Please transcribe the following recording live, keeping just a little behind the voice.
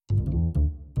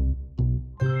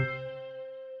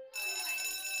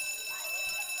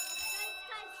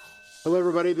Hello,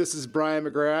 everybody. This is Brian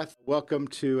McGrath. Welcome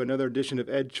to another edition of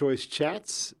Ed Choice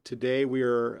Chats. Today, we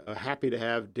are happy to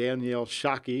have Danielle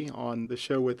Shockey on the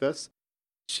show with us.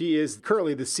 She is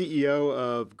currently the CEO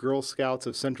of Girl Scouts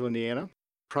of Central Indiana.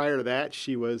 Prior to that,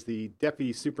 she was the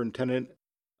Deputy Superintendent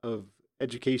of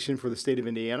Education for the state of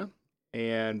Indiana.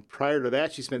 And prior to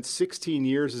that, she spent 16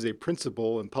 years as a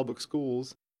principal in public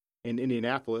schools in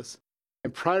Indianapolis.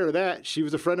 And prior to that, she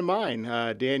was a friend of mine.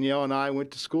 Danielle and I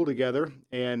went to school together,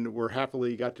 and we're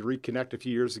happily got to reconnect a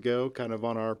few years ago, kind of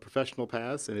on our professional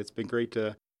paths. And it's been great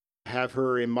to have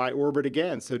her in my orbit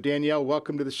again. So Danielle,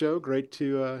 welcome to the show. Great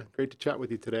to chat with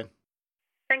you today.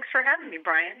 Thanks for having me,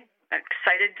 Brian. I'm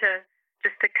excited to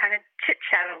kind of chit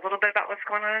chat a little bit about what's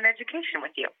going on in education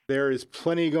with you. There is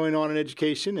plenty going on in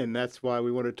education, and that's why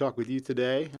we want to talk with you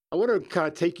today. I want to kind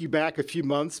of take you back a few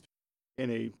months in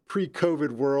a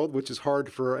pre-COVID world, which is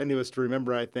hard for any of us to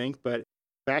remember, I think. But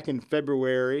back in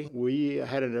February, we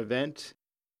had an event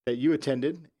that you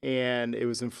attended, and it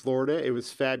was in Florida. It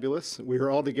was fabulous. We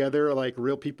were all together like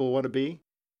real people want to be.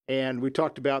 And we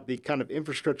talked about the kind of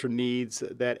infrastructure needs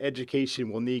that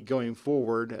education will need going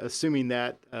forward, assuming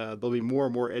that there'll be more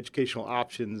and more educational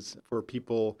options for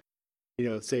people,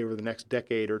 say over the next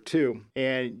decade or two.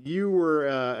 And you were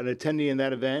an attendee in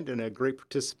that event and a great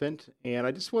participant. And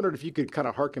I just wondered if you could kind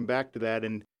of harken back to that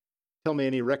and tell me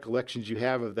any recollections you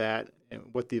have of that, and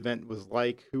what the event was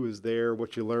like, who was there,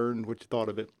 what you learned, what you thought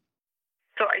of it.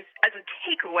 So as a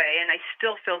takeaway, and I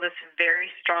still feel this very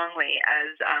strongly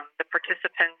as the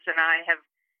participants and I have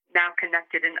now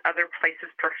connected in other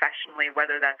places professionally,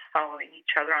 whether that's following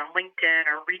each other on LinkedIn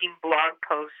or reading blog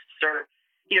posts or,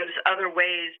 just other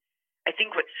ways. I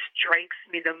think what strikes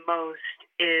me the most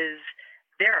is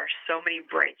there are so many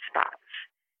bright spots.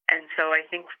 And so I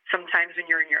think sometimes when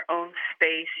you're in your own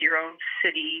space, your own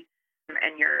city,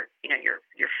 and you're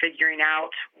figuring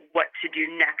out what to do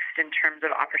next in terms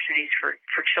of opportunities for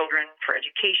children, for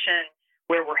education,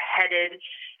 where we're headed.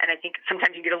 And I think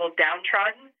sometimes you get a little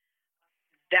downtrodden.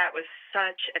 That was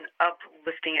such an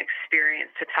uplifting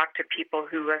experience to talk to people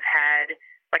who have had,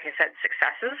 like I said,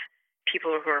 successes,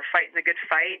 people who are fighting the good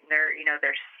fight, and they're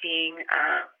seeing,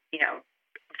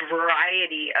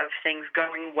 variety of things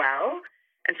going well.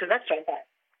 And so that's what I thought.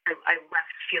 I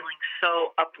left feeling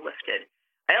so uplifted.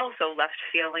 I also left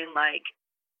feeling like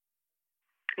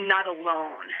not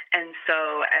alone. And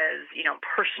so as,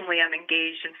 personally, I'm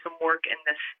engaged in some work in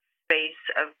this space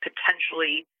of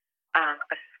potentially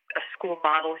a school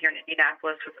model here in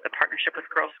Indianapolis with a partnership with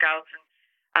Girl Scouts.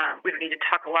 And we don't need to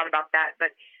talk a lot about that,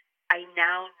 but I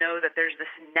now know that there's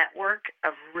this network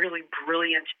of really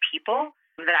brilliant people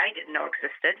that I didn't know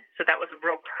existed. So that was a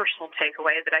real personal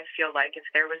takeaway that I feel like if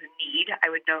there was a need, I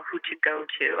would know who to go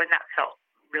to. And that felt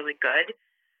really good.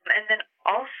 And then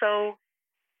also,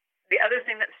 the other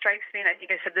thing that strikes me, and I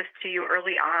think I said this to you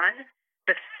early on,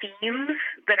 the themes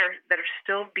that are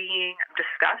still being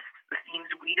discussed, the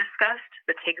themes we discussed,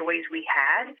 the takeaways we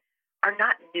had, are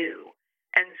not new.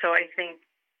 And so I think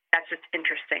that's just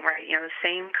interesting, right? The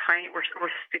same kind, we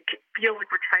feel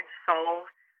like we're trying to solve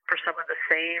for some of the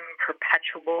same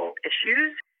perpetual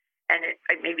issues. And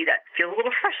maybe that feels a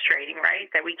little frustrating, right?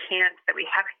 That we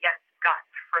haven't yet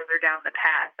gotten further down the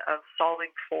path of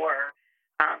solving for,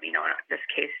 in this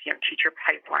case, teacher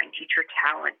pipeline, teacher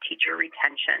talent, teacher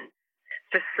retention,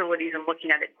 facilities, and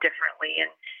looking at it differently.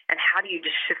 And how do you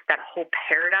just shift that whole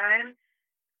paradigm,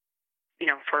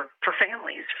 for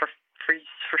families, for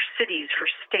cities, for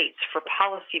states, for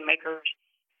policymakers.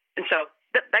 And so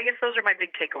I guess those are my big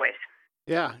takeaways.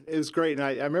 Yeah, it was great. And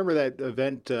I remember that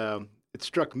event. It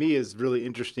struck me as really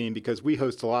interesting because we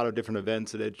host a lot of different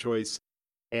events at EdChoice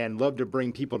and love to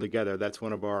bring people together. That's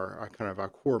one of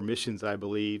our core missions, I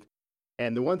believe.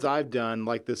 And the ones I've done,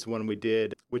 like this one we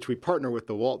did, which we partner with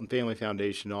the Walton Family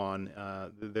Foundation on,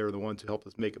 they're the ones who helped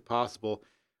us make it possible.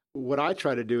 What I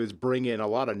try to do is bring in a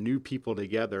lot of new people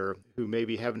together who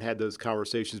maybe haven't had those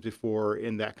conversations before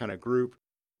in that kind of group,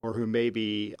 or who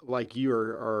maybe, like you,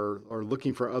 are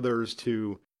looking for others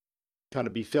to kind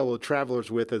of be fellow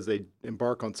travelers with as they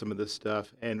embark on some of this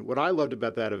stuff. And what I loved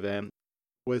about that event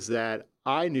was that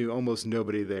I knew almost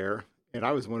nobody there, and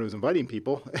I was the one who was inviting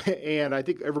people, and I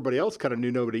think everybody else kind of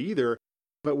knew nobody either.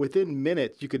 But within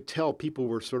minutes, you could tell people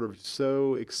were sort of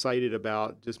so excited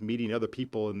about just meeting other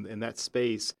people in that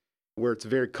space where it's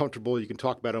very comfortable. You can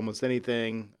talk about almost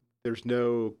anything. There's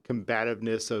no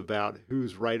combativeness about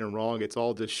who's right and wrong. It's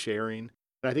all just sharing.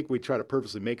 And I think we try to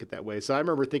purposely make it that way. So I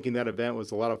remember thinking that event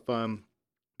was a lot of fun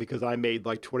because I made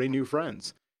like 20 new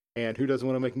friends. And who doesn't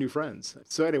want to make new friends?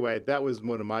 So anyway, that was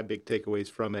one of my big takeaways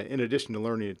from it, in addition to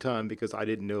learning a ton because I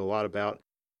didn't know a lot about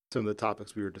some of the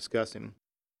topics we were discussing.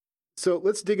 So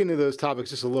let's dig into those topics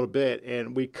just a little bit.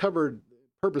 And we covered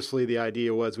purposely the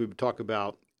idea was we would talk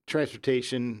about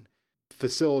transportation,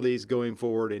 facilities going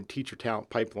forward, and teacher talent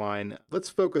pipeline. Let's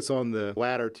focus on the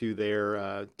latter two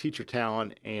there, teacher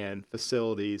talent and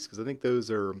facilities, because I think those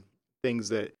are things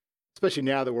that, especially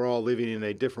now that we're all living in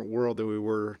a different world than we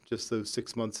were just those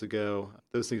 6 months ago,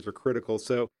 those things are critical.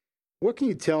 So what can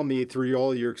you tell me through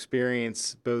all your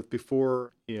experience, both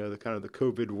before, the kind of the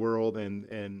COVID world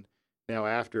and now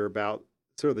after, about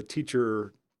sort of the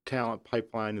teacher talent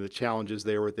pipeline and the challenges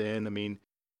there within? I mean,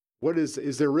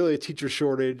 is there really a teacher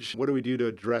shortage? What do we do to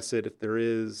address it if there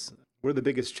is? What are the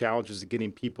biggest challenges of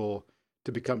getting people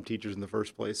to become teachers in the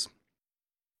first place?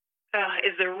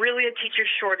 Is there really a teacher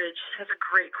shortage? That's a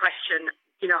great question.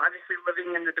 Obviously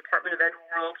living in the Department of Ed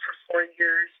world for 4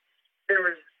 years, there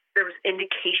was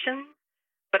indications,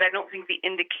 but I don't think the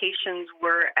indications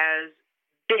were as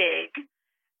big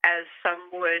as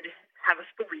some would have us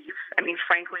believe. I mean,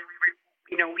 frankly,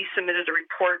 we submitted a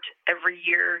report every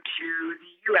year to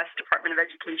the U.S. Department of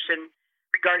Education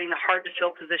regarding the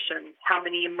hard-to-fill positions, how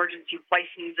many emergency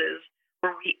licenses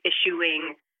were we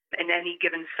issuing in any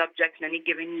given subject in any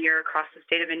given year across the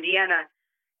state of Indiana,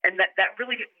 and that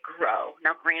really didn't grow.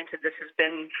 Now, granted, this has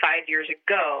been 5 years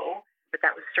ago, but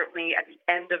that was certainly at the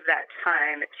end of that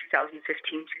time, at 2015,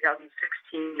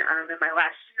 2016, in my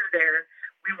last year there,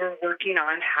 we were working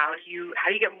on how do you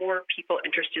get more people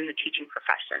interested in the teaching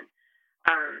profession.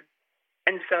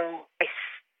 And so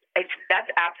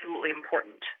that's absolutely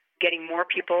important, getting more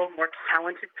people, more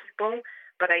talented people.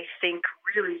 But I think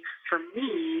really for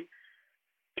me,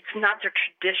 it's not the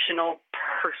traditional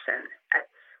person.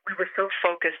 We were so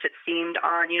focused, it seemed,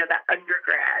 on, that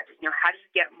undergrad. How do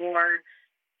you get more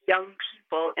young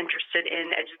people interested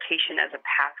in education as a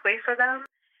pathway for them?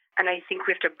 And I think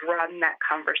we have to broaden that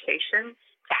conversation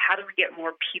to how do we get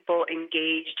more people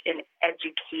engaged in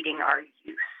educating our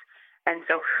youth. And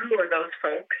so who are those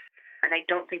folks? And I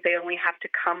don't think they only have to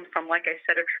come from, like I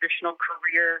said, a traditional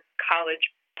career college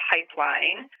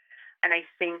pipeline. And I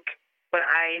think what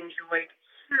I enjoyed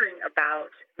hearing about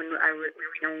when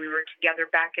we were together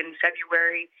back in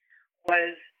February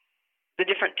was the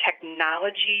different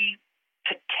technology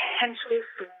potential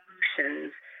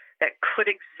solutions that could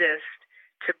exist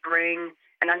to bring,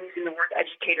 and I'm using the word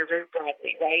educator very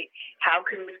broadly, right? How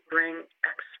can we bring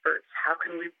experts? How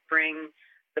can we bring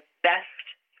the best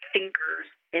thinkers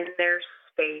in their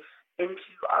space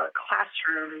into our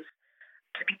classrooms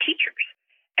to be teachers?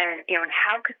 And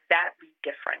how could that be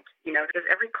different? Does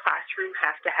every classroom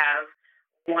have to have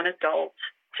one adult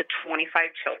to 25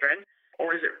 children?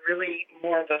 Or is it really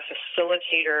more of a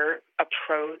facilitator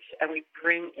approach, and we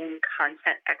bring in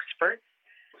content experts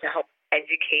to help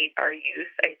educate our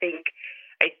youth? I think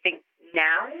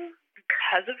now,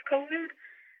 because of COVID,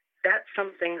 that's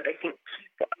something that I think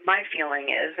my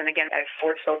feeling is, and again, I have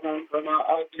 4 children, so I'm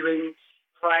all doing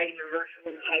variety of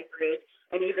virtual and hybrid,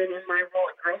 and even in my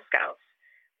role at Girl Scouts,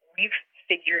 we've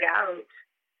figured out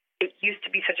it used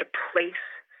to be such a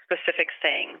place-specific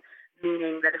thing,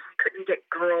 meaning that if we couldn't get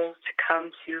girls to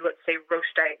come to, let's say,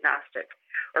 Roche Diagnostic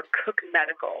or Cook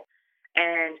Medical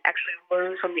and actually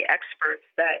learn from the experts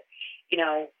that,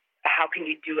 how can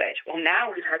you do it? Well, now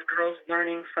we've had girls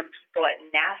learning from people at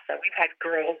NASA. We've had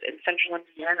girls in central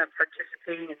Indiana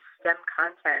participating in STEM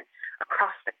content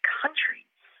across the country.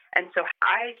 And so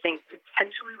I think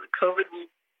potentially what COVID will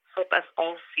help us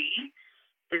all see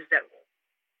is that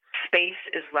space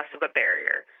is less of a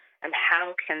barrier. And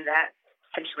how can that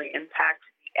potentially impact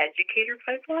the educator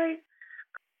pipeline?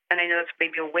 And I know it's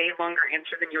maybe a way longer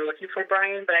answer than you're looking for,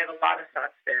 Brian, but I have a lot of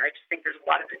thoughts there. I just think there's a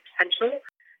lot of potential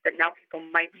that now people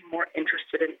might be more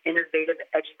interested in innovative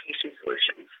education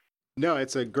solutions. No,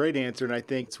 it's a great answer. And I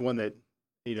think it's one that,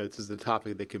 this is a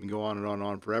topic that can go on and on and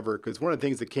on forever. Because one of the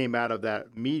things that came out of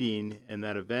that meeting and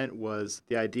that event was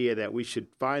the idea that we should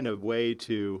find a way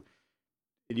to,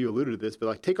 and you alluded to this, but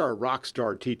like take our rock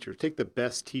star teachers, take the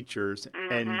best teachers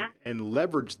and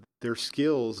leverage their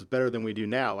skills better than we do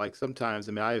now. Like sometimes,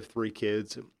 I have 3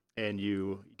 kids and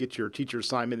you get your teacher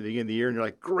assignment at the beginning of the year and you're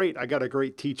like, great, I got a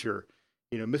great teacher.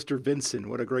 Mr. Vincent,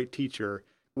 what a great teacher.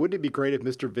 Wouldn't it be great if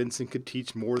Mr. Vincent could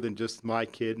teach more than just my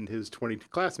kid and his 20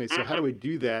 classmates? So how do we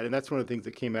do that? And that's one of the things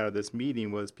that came out of this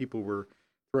meeting was people were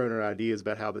throwing out ideas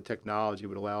about how the technology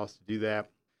would allow us to do that.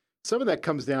 Some of that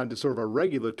comes down to sort of a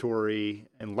regulatory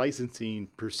and licensing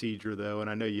procedure, though, and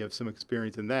I know you have some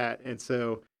experience in that. And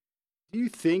so do you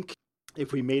think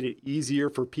if we made it easier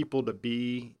for people to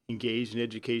be engaged in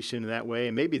education in that way,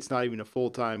 and maybe it's not even a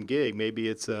full-time gig, maybe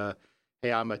it's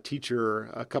hey, I'm a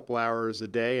teacher a couple hours a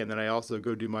day, and then I also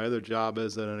go do my other job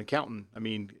as an accountant.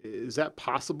 Is that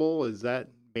possible? Is that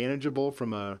manageable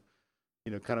from a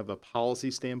kind of a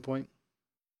policy standpoint?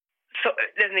 So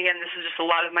then again, this is just a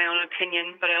lot of my own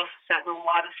opinion, but I also sat in a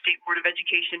lot of state board of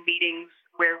education meetings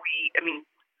where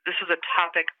this was a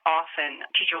topic often,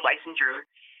 teacher licensure,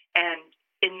 and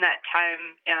in that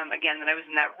time, again, that I was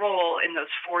in that role in those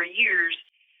 4 years,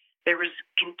 there was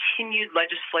continued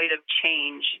legislative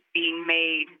change being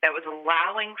made that was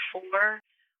allowing for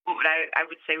what I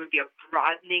would say would be a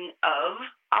broadening of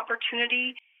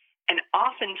opportunity. And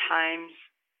oftentimes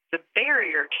the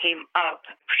barrier came up,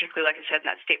 particularly, like I said, in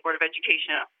that State Board of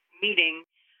Education meeting,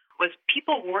 was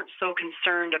people weren't so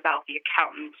concerned about the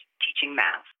accountant teaching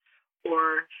math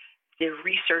or the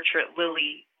researcher at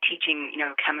Lilly teaching,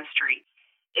 chemistry.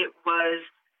 It was,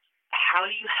 how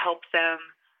do you help them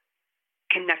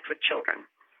connect with children?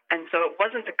 And so it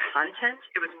wasn't the content,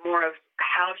 it was more of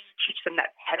how do you teach them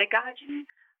that pedagogy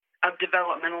of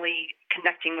developmentally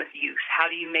connecting with youth?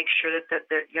 How do you make sure that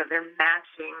they're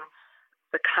matching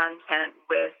the content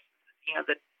with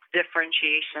the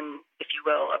differentiation, if you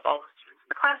will, of all the students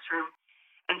in the classroom?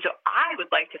 And so I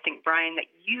would like to think, Brian, that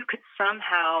you could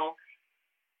somehow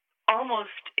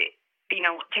almost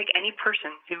take any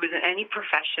person who is in any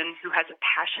profession who has a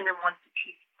passion and wants to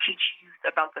teach youth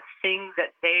about the thing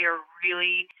that they are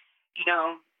really,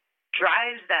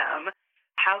 drives them.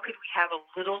 How could we have a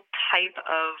little type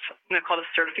of, called a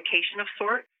certification of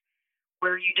sorts,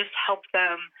 where you just help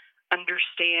them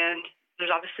understand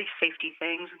there's obviously safety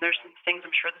things, and there's some things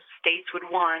I'm sure the states would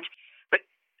want, but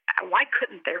why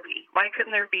couldn't there be? Why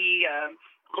couldn't there be a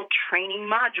little training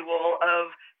module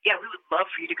of, yeah, we would love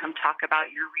for you to come talk about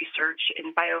your research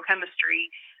in biochemistry,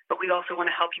 but we also want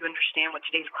to help you understand what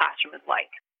today's classroom is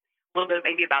like. A little bit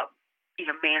maybe about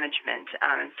management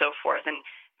and so forth. And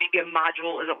maybe a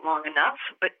module isn't long enough,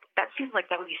 but that seems like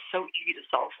that would be so easy to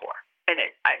solve for. And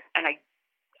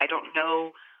I don't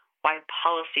know why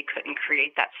policy couldn't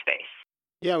create that space.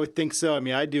 Yeah, I would think so. I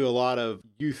mean, I do a lot of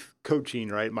youth coaching,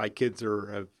 right? My kids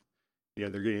they're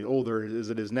getting older as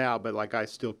it is now, but like I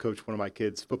still coach one of my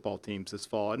kids' football teams this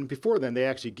fall. And before then, they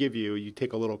actually you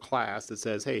take a little class that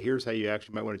says, hey, here's how you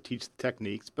actually might want to teach the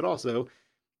techniques, but also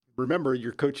remember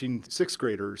you're coaching sixth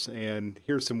graders and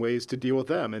here's some ways to deal with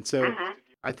them. And so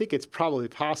I think it's probably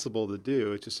possible to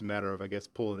do. It's just a matter of, I guess,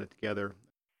 pulling it together.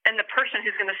 And the person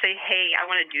who's going to say, hey, I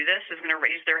want to do this is going to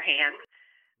raise their hand.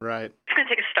 Right. It's going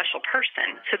to take a special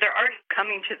person. So they're already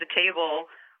coming to the table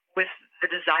with the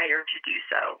desire to do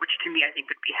so, which to me I think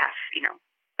would be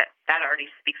that already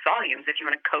speaks volumes. If you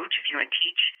want to coach, if you want to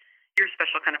teach, you're a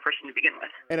special kind of person to begin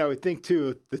with. And I would think,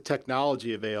 too, the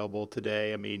technology available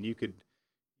today, I mean,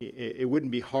 it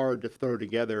wouldn't be hard to throw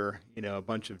together, a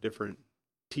bunch of different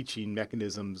teaching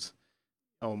mechanisms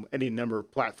on any number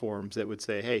of platforms that would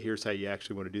say, hey, here's how you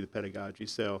actually want to do the pedagogy.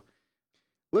 So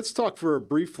let's talk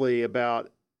briefly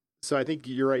about, so I think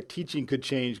you're right, teaching could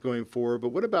change going forward, but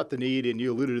what about the need, and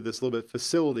you alluded to this a little bit,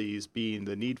 facilities being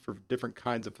the need for different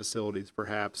kinds of facilities,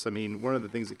 perhaps. I mean, one of the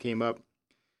things that came up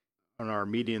on our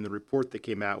meeting and the report that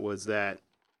came out was that,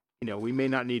 we may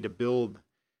not need to build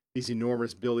these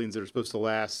enormous buildings that are supposed to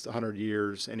last 100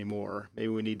 years anymore. Maybe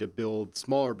we need to build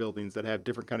smaller buildings that have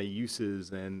different kind of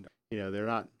uses, and they're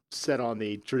not set on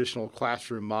the traditional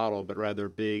classroom model, but rather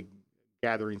big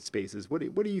gathering spaces. What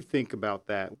do you think about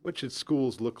that? What should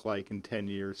schools look like in 10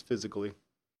 years physically?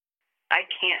 I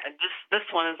can't. This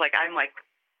one is I'm 110%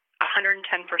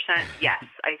 yes.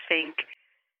 I think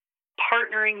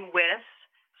partnering with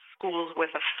schools with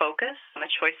a focus, and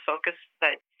a choice focus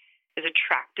that is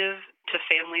attractive to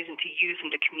families and to youth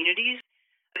and to communities.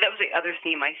 That was the other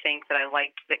theme I think that I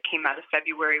liked that came out of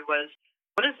February was,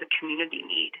 what does the community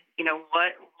need?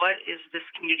 What is this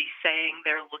community saying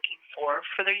they're looking for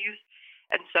their youth?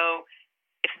 And so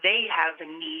if they have a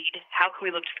need, how can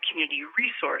we look to the community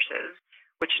resources,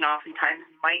 which oftentimes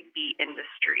might be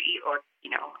industry or,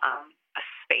 a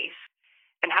space,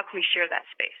 and how can we share that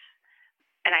space?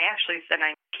 And I actually said,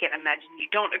 I can't imagine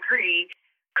you don't agree,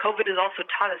 COVID has also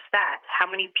taught us that. How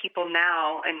many people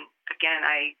now, and again,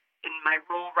 in my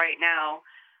role right now,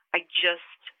 I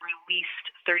just released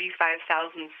 35,000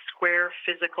 square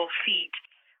physical feet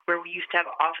where we used to have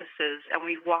offices, and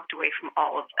we walked away from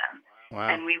all of them.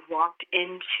 Wow. And we walked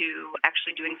into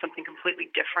actually doing something completely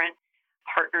different,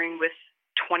 partnering with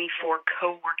 24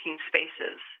 co-working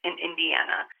spaces in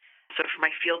Indiana. So for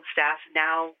my field staff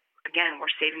now, again,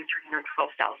 we're saving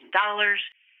 $312,000.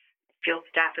 Field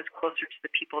staff is closer to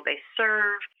the people they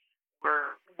serve.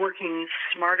 We're working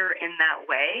smarter in that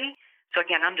way. So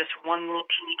again, I'm just one little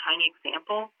teeny tiny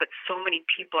example, but so many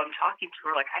people I'm talking to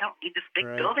are like, I don't need this big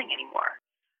building anymore.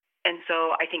 And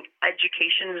so I think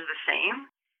education is the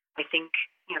same. I think,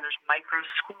 there's micro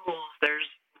schools, there's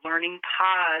learning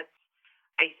pods.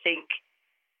 I think,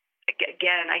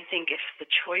 again, I think if the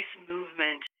choice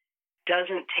movement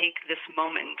doesn't take this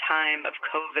moment in time of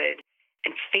COVID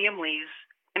and families,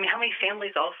 I mean, how many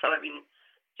families also, I mean,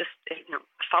 just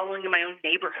following in my own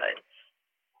neighborhood,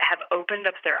 have opened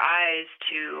up their eyes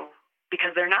to,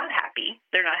 because they're not happy.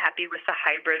 They're not happy with the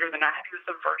hybrid, or they're not happy with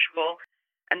the virtual,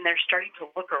 and they're starting to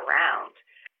look around.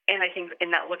 And I think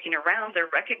in that looking around,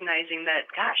 they're recognizing that,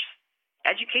 gosh,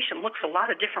 education looks a lot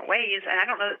of different ways, and I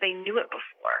don't know that they knew it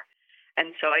before.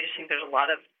 And so I just think there's a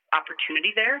lot of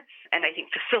opportunity there. And I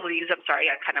think facilities, I'm sorry,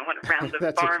 I kind of went around the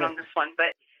That's barn okay. on this one,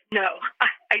 but no,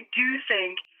 I do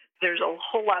think there's a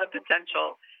whole lot of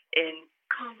potential in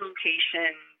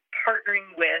co-location, partnering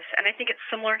with, and I think it's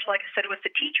similar to, like I said, with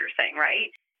the teacher thing,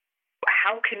 right?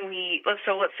 How can we, let's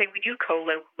say we do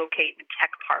co-locate in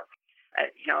tech park, a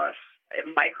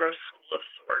micro school of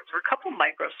sorts, or a couple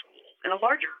micro schools in a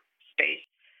larger space.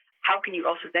 How can you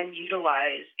also then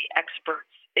utilize the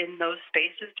experts in those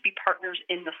spaces to be partners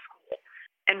in the school,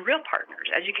 and real partners,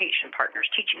 education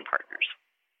partners, teaching partners?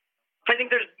 So I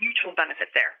think there's mutual benefit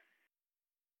there.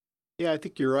 Yeah, I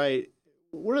think you're right.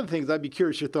 One of the things, I'd be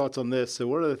curious your thoughts on this. So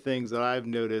one of the things that I've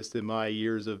noticed in my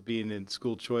years of being in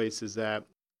school choice is that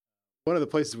one of the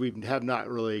places we have not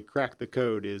really cracked the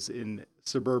code is in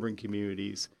suburban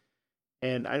communities.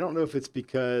 And I don't know if it's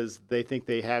because they think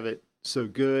they have it so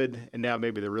good, and now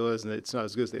maybe they're realizing that it's not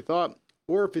as good as they thought,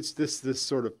 or if it's this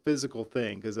sort of physical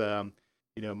thing. Because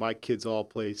my kids all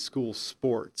play school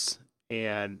sports,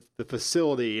 and the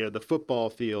facility, the football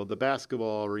field, the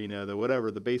basketball arena, the whatever,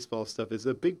 the baseball stuff is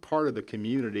a big part of the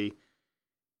community.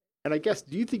 And I guess,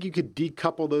 do you think you could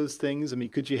decouple those things? I mean,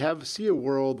 could you see a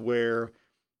world where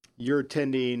you're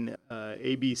attending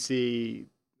ABC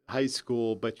high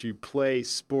school, but you play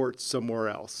sports somewhere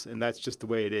else, and that's just the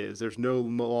way it is? There's no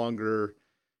longer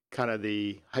kind of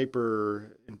the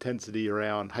hyper intensity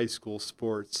around high school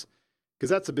sports, because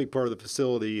that's a big part of the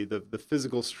facility, the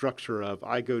physical structure of,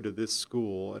 I go to this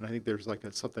school, and I think there's like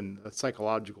a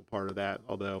psychological part of that,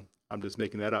 although I'm just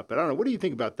making that up. But I don't know. What do you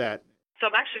think about that? So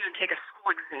I'm actually going to take a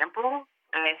school example,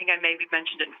 and I think I maybe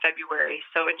mentioned it in February.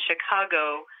 So in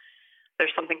Chicago,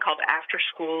 there's something called After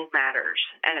School Matters,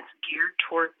 and it's geared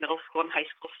toward middle school and high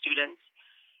school students.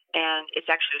 And it's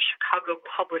actually a Chicago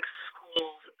Public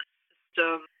Schools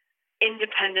system,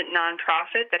 independent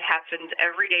nonprofit that happens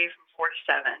every day from 4 to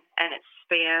 7. And it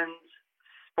spans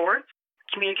sports,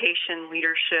 communication,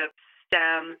 leadership,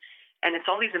 STEM, and it's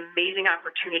all these amazing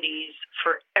opportunities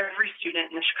for every student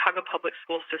in the Chicago Public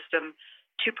School system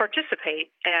to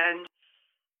participate. And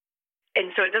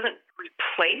so it doesn't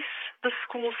replace the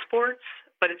school sports,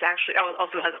 but it's actually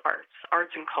also has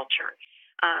arts and culture.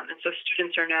 And so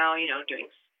students are now, doing,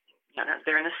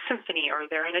 they're in a symphony, or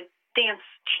they're in a dance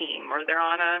team, or they're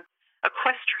on a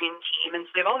equestrian team. And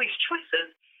so they have all these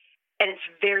choices, and it's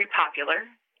very popular.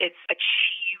 It's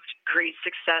achieved great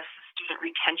success, student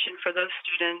retention for those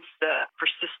students, the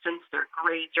persistence, their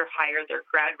grades are higher, their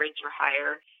grad rates are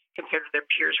higher compared to their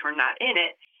peers who are not in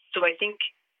it. So I think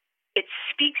it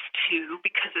speaks to,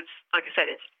 because it's, like I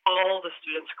said, it's all the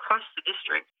students across the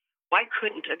district. Why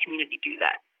couldn't a community do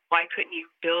that? Why couldn't you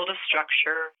build a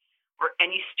structure where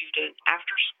any student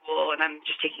after school, and I'm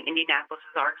just taking Indianapolis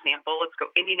as our example, let's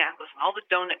go Indianapolis and all the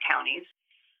donut counties.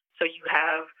 So you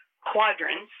have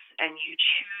quadrants, and you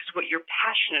choose what you're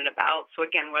passionate about. So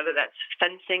again, whether that's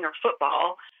fencing or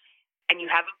football, and you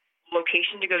have a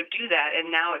location to go do that.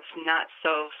 And now it's not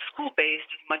so school-based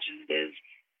as much as it is,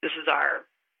 this is our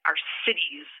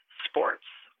city's sports,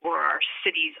 or our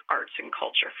city's arts and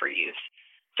culture for youth.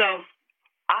 So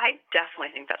I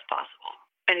definitely think that's possible.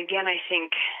 And again, I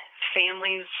think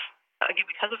families, again,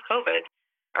 because of COVID,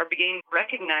 are beginning to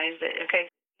recognize that, okay,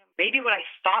 maybe what I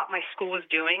thought my school was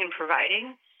doing and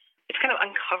providing, it's kind of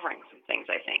uncovering some things,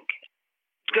 I think.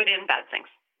 Good and bad things.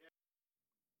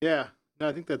 Yeah, no,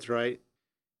 I think that's right.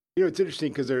 It's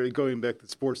interesting because they're going back to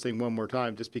the sports thing one more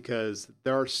time, just because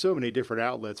there are so many different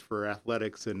outlets for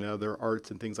athletics and other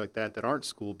arts and things like that aren't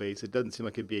school-based. It doesn't seem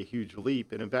like it'd be a huge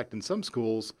leap. And in fact, in some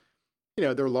schools,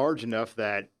 they're large enough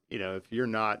that, if you're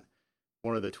not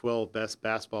one of the 12 best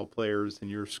basketball players in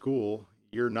your school,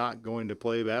 you're not going to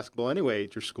play basketball anyway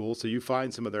at your school. So you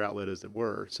find some other outlet, as it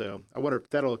were. So I wonder if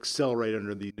that'll accelerate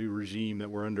under the new regime that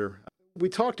we're under. We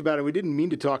talked about it. We didn't mean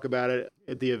to talk about it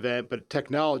at the event, but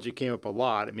technology came up a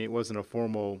lot. I mean, it wasn't a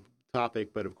formal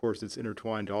topic, but of course it's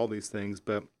intertwined to all these things.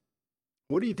 But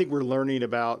what do you think we're learning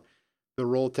about the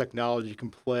role technology can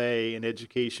play in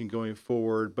education going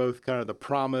forward, both kind of the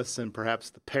promise and perhaps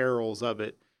the perils of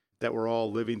it that we're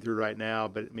all living through right now?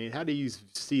 But I mean, how do you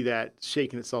see that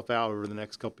shaking itself out over the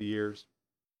next couple of years?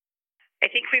 I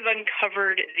think we've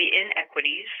uncovered the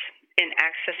inequities in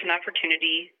access and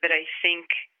opportunity that I think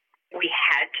we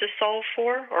had to solve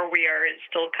for, or we are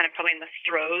still kind of probably in the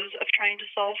throes of trying to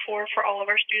solve for all of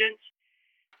our students.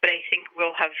 But I think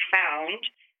we'll have found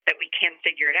that we can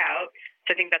figure it out.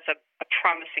 So I think that's a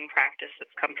promising practice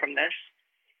that's come from this.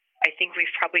 I think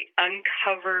we've probably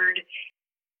uncovered,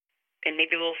 and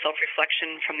maybe a little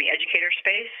self-reflection from the educator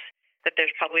space, that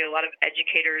there's probably a lot of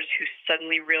educators who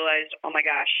suddenly realized, oh my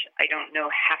gosh, I don't know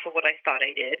half of what I thought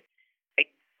I did. I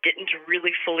didn't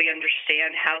really fully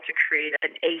understand how to create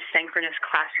an asynchronous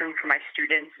classroom for my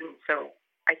students. And so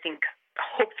I think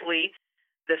hopefully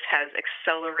this has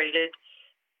accelerated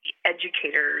the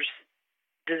educators'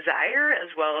 desire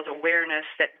as well as awareness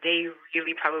that they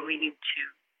really probably need to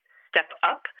step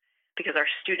up, because our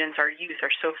students, our youth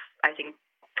are so, I think,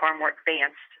 far more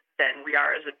advanced than we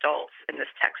are as adults in this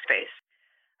tech space.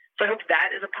 So I hope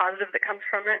that is a positive that comes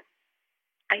from it.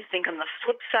 I think on the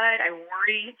flip side, I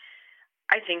worry.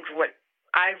 I think what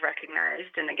I've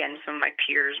recognized, and again, some of my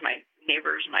peers, my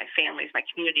neighbors, my families, my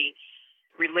community,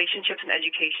 relationships and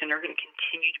education are going to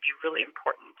continue to be really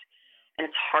important. And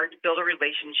it's hard to build a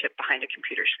relationship behind a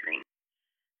computer screen.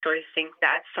 So I think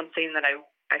that's something that I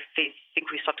think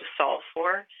we still have to solve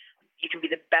for. You can be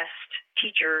the best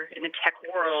teacher in the tech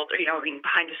world,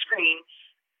 behind a screen,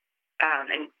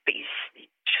 but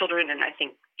children and I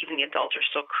think even the adults are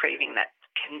still craving that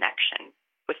connection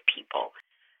with people.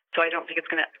 So I don't think it's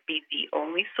going to be the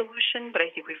only solution, but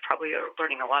I think we've probably are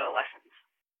learning a lot of lessons.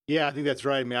 Yeah, I think that's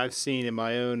right. I mean, I've seen in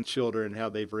my own children how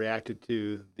they've reacted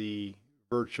to the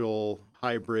virtual,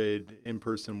 hybrid,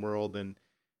 in-person world, and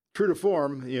true to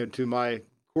form, to my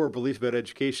core belief about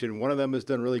education, one of them has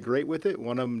done really great with it.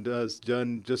 One of them has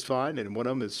done just fine, and one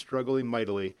of them is struggling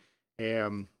mightily.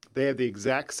 And they have the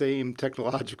exact same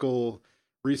technological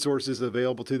resources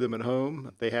available to them at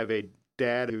home. They have a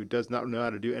dad who does not know how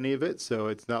to do any of it, so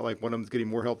it's not like one of them's getting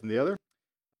more help than the other.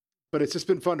 But it's just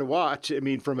been fun to watch. I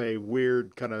mean, from a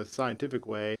weird kind of scientific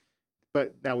way.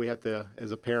 But now we have to,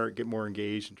 as a parent, get more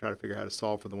engaged and try to figure out how to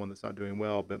solve for the one that's not doing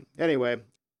well. But anyway,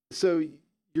 so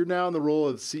you're now in the role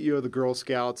of CEO of the Girl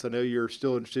Scouts. I know you're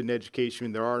still interested in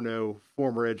education. There are no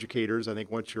former educators. I think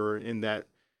once you're in that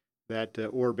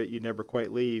orbit, you never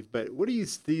quite leave. But what do you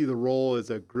see the role as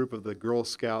a group of the Girl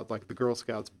Scouts, like the Girl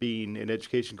Scouts, being in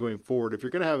education going forward? If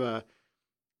you're going to have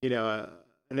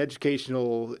an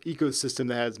educational ecosystem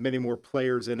that has many more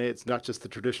players in it, it's not just the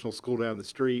traditional school down the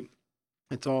street.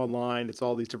 It's online. It's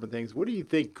all these different things. What do you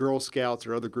think Girl Scouts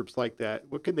or other groups like that,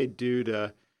 what can they do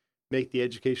to make the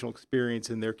educational experience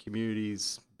in their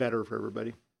communities better for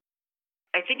everybody?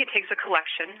 I think it takes a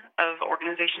collection of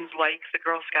organizations like the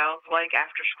Girl Scouts, like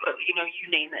After School, you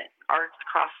name it, arts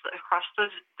across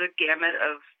the gamut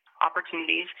of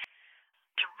opportunities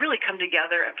to really come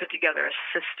together and put together a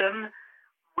system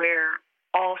where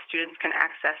all students can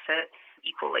access it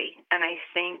equally. And I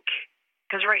think,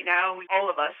 because right now, all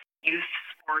of us, youth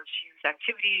sports, youth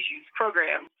activities, youth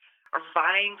programs, are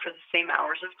vying for the same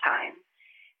hours of time.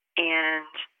 And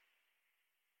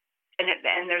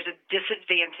there's a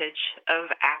disadvantage of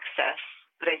access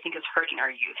that I think is hurting our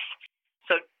youth.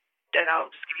 So, and I'll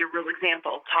just give you a real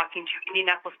example. Talking to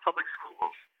Indianapolis Public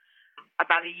Schools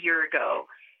about a year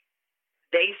ago,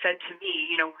 they said to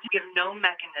me, we have no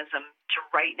mechanism to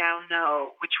right now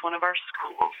know which one of our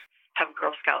schools have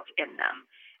Girl Scouts in them.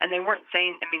 And they weren't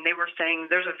saying, they were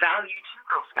saying there's a value to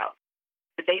Girl Scouts,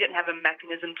 but they didn't have a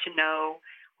mechanism to know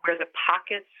where the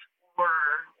pockets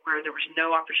were, where there was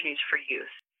no opportunities for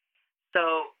youth.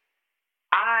 So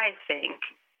I think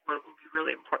what will be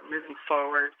really important moving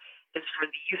forward is for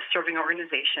the youth-serving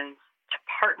organizations to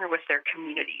partner with their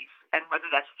communities, and whether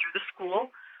that's through the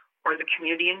school or the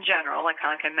community in general, like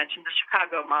I mentioned the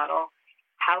Chicago model,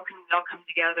 how can we all come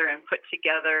together and put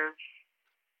together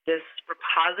this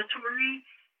repository,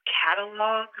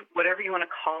 catalog, whatever you want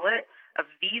to call it, of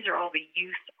these are all the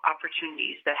youth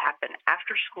opportunities that happen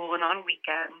after school and on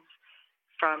weekends,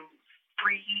 from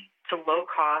free to low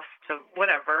cost to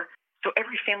whatever, so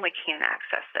every family can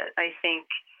access it. I think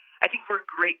we're a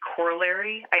great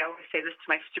corollary. I always say this to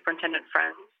my superintendent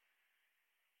friends.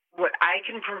 What I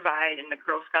can provide in the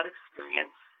Girl Scout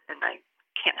experience, and I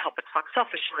can't help but talk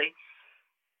selfishly,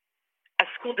 a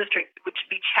school district would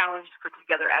be challenged to put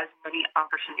together as many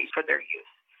opportunities for their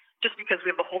youth, just because we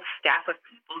have a whole staff of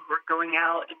people who are going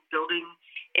out and building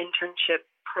internship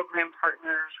program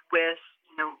partners with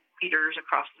leaders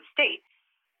across the state.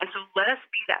 And so let us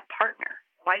be that partner.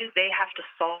 Why do they have to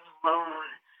solve alone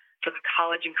for the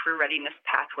college and career readiness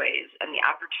pathways and the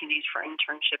opportunities for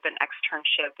internship and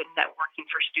externship and networking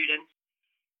for students?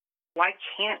 Why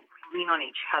can't we lean on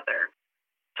each other?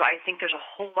 So I think there's a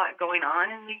whole lot going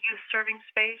on in the youth serving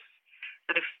space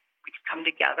that if we could come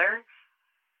together,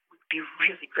 would be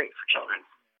really great for children.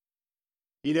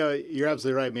 You're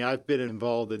absolutely right. I mean, I've been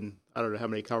involved in, I don't know how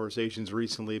many conversations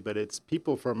recently, but it's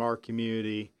people from our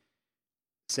community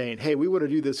saying, "Hey, we want to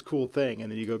do this cool thing,"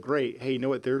 and then you go, "Great! Hey, you know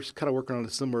what? They're kind of working on a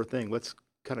similar thing. Let's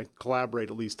kind of collaborate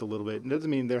at least a little bit." It doesn't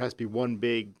mean there has to be one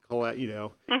big,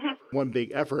 Hmm. one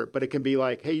big effort, but it can be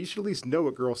like, "Hey, you should at least know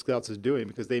what Girl Scouts is doing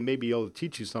because they may be able to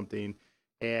teach you something."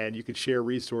 And you can share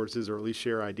resources or at least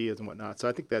share ideas and whatnot. So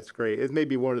I think that's great. It may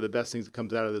be one of the best things that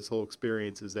comes out of this whole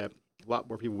experience is that a lot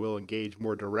more people will engage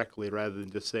more directly rather than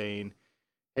just saying,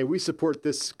 "Hey, we support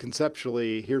this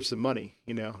conceptually. Here's some money."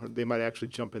 They might actually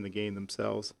jump in the game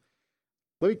themselves.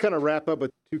 Let me kind of wrap up with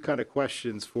two kind of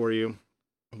questions for you.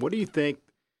 What do you think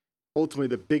ultimately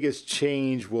the biggest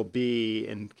change will be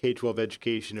in K-12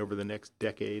 education over the next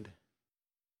decade?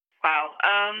 Wow.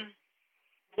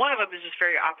 One of them is just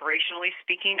very operationally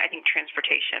speaking. I think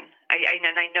transportation.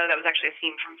 And I know that was actually a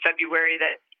theme from February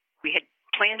that we had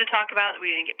planned to talk about that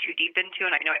we didn't get too deep into.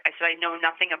 And I said I know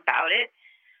nothing about it,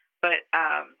 but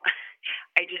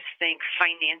I just think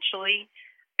financially,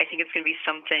 I think it's going to be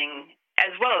something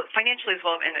as well financially as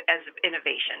well as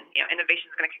innovation. Innovation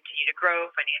is going to continue to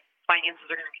grow. Finances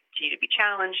are going to continue to be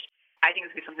challenged. I think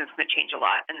it's going to be something that's going to change a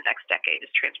lot in the next decade is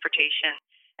transportation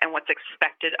and what's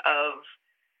expected of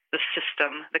the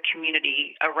system, the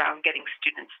community around getting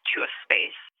students to a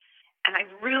space. And I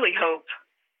really hope,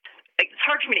 it's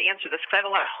hard for me to answer this because I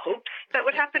have a lot of hopes that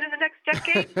would happen in the next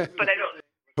decade, but I don't.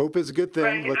 Hope is a good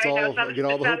thing. Right, Let's all get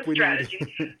all the hope we need.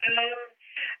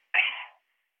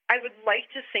 I would like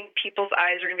to think people's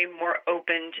eyes are going to be more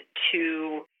opened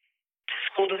to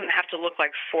school doesn't have to look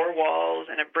like four walls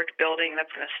and a brick building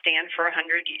that's going to stand for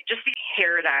 100 years. Just the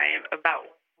paradigm about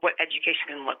what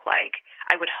education can look like,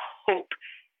 I would hope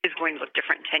is going to look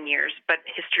different in 10 years, but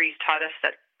history's taught us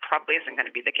that probably isn't going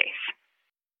to be the case.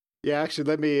 Yeah, actually,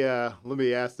 let me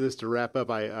ask this to wrap up.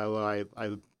 I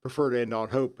prefer to end on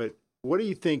hope, but what do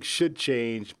you think should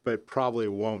change, but probably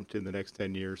won't in the next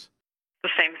 10 years?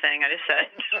 The same thing I just said.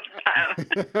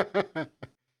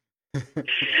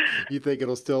 You think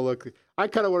it'll still look? I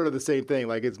kind of wonder the same thing.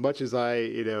 Like as much as I,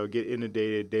 get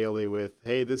inundated daily with,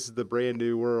 "Hey, this is the brand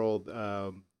new world,"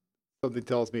 something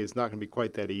tells me it's not going to be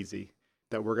quite that easy.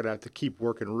 That we're going to have to keep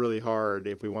working really hard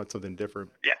if we want something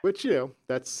different. Yeah. Which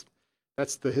that's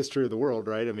the history of the world,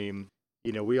 right? I mean,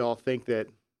 we all think that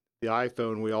the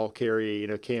iPhone we all carry,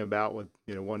 came about with,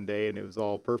 one day and it was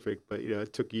all perfect. But,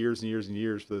 it took years and years and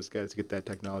years for those guys to get that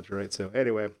technology right. So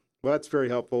anyway, well, that's very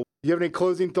helpful. Do you have any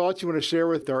closing thoughts you want to share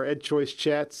with our EdChoice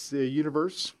Chats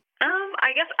universe?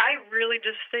 I guess I really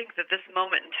just think that this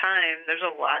moment in time, there's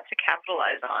a lot to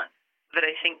capitalize on that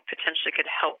I think potentially could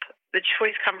help the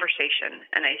choice conversation.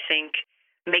 And I think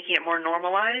making it more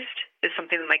normalized is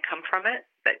something that might come from it.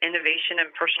 That innovation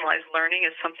and personalized learning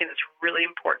is something that's really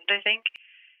important, I think.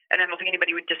 And I don't think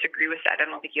anybody would disagree with that. I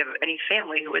don't think you have any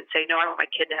family who would say, no, I want my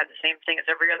kid to have the same thing as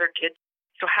every other kid.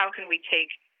 So how can we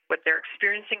take what they're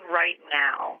experiencing right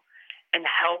now and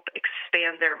help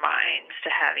expand their minds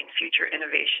to having future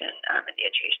innovation in the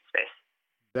education space?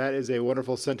 That is a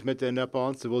wonderful sentiment to end up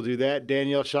on. So we'll do that.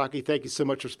 Danielle Shockey, thank you so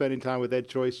much for spending time with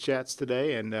EdChoice Chats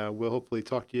today. And we'll hopefully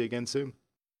talk to you again soon.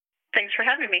 Thanks for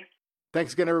having me.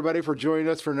 Thanks again, everybody, for joining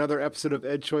us for another episode of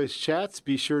EdChoice Chats.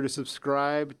 Be sure to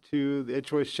subscribe to the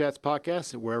EdChoice Chats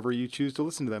podcast wherever you choose to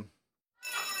listen to them.